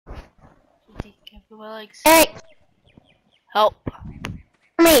Like, Hey, help.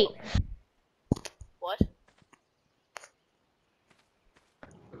 me. What?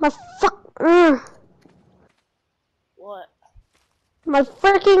 My What? my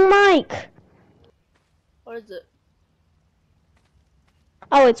freaking mic. What is it?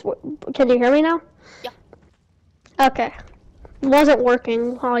 Oh, can you hear me now? Yeah. Okay. It wasn't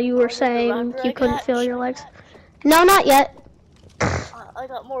working while you were Oh, is it the saying raptor you I couldn't got? feel your legs. No, not yet. I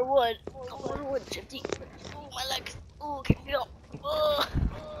got more wood. More wood, 50. Oh, my legs. Oh, can feel. Oh.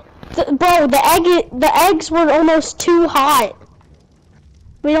 Bro, the eggs were almost too hot.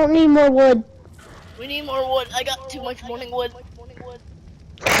 We don't need more wood. We need more wood. I got too much morning wood. I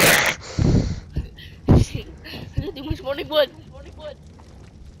got too much morning wood.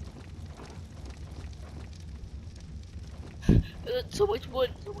 I got so much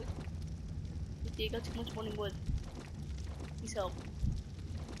wood. I got too much morning wood. Please help.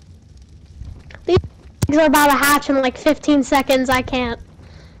 These eggs are about to hatch in like 15 seconds. I can't.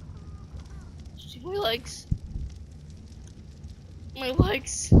 See my legs. My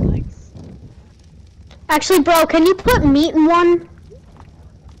legs. Actually, bro, can you put meat in one?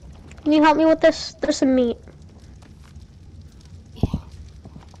 Can you help me with this? There's some meat.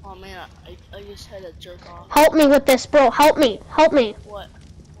 Oh man, I just had a jerk off. Help me with this, bro. Help me. Help me. What?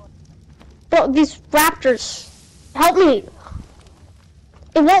 Bro, these raptors. Help me.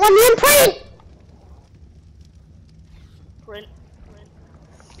 It won't let me imprint. Print.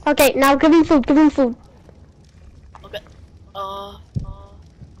 Okay, now give him food. Give him food. Okay.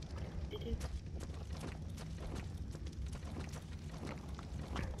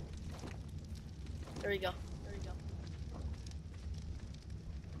 There we go.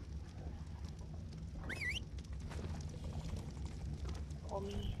 Oh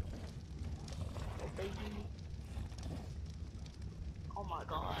me. Oh baby. Oh my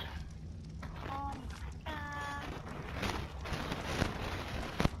god. Oh my god.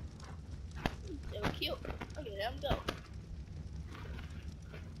 So cute. Okay, let him go.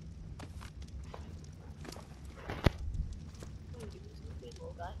 Let me give you some food,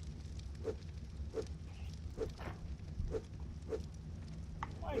 little guy.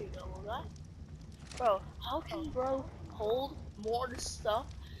 There you go, little guy. Bro, how can bro hold more stuff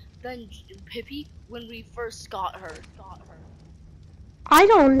than Pippi when we first got her? I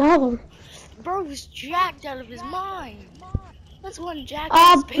don't know. Bro was jacked out of his mind. That's one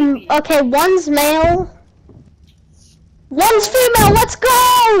jackass Pippi. Okay, one's male. One's female. Let's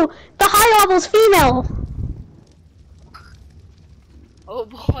go. The high level's female. Oh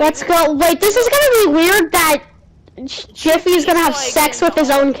boy. Let's go. Wait, this is gonna be weird that Jiffy's gonna have sex with his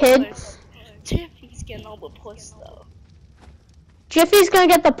own kid. Jiffy's getting all the puss though. Jiffy's gonna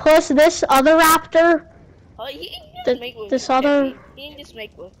get the puss. This other raptor. Oh, he can just make with This Piffy. other. He can just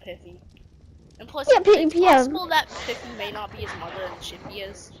make with Piffy. And plus, Yeah, it's possible that Piffy may not be his mother and Jiffy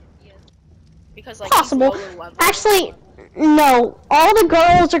is. Because like Possible. he's lower level. Actually, no. All the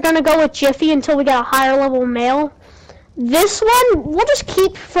girls are gonna go with Jiffy until we get a higher level male. This one we'll just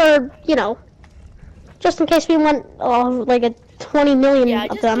keep for, you know, just in case we want like a 20 million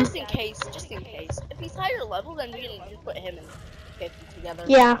of them. Just in case. If he's higher level, then we can just put him and Piffy together.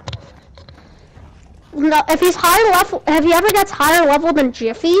 Yeah. No, if he's higher level, if he ever gets higher level than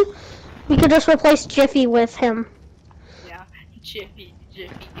Jiffy, we could just replace Jiffy with him. Yeah, Jiffy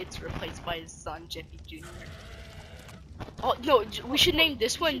gets replaced by his son, Jiffy Jr. Oh no, we should name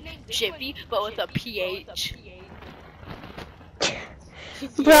this one Jiffy, but with a PH.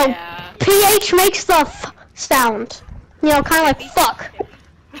 Bro, Yeah. PH makes the f sound. You know, kind of like fuck.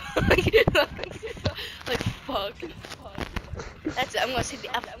 Like fuck. That's it. I'm gonna say the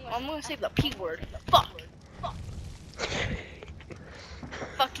F. I'm gonna say the P word. Fuck.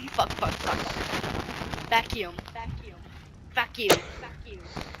 Fucky. Fuck. Vacuum.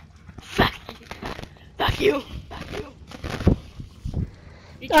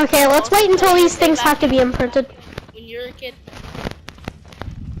 Okay, let's wait until these things have to be imprinted. When you're a kid.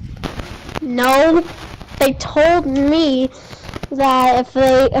 No, they told me that if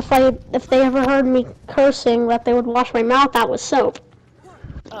they ever heard me cursing, that they would wash my mouth out with soap.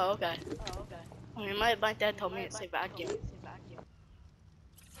 Oh, okay. I mean, my dad told me to say vacuum.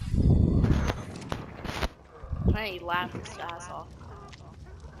 And he laughed his ass off.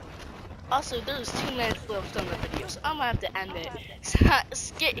 Also, there's 2 minutes left on the video, so I'm gonna have to end it.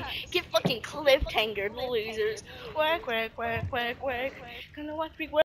 Get fucking cliffhanger, losers. Quack. Gonna watch me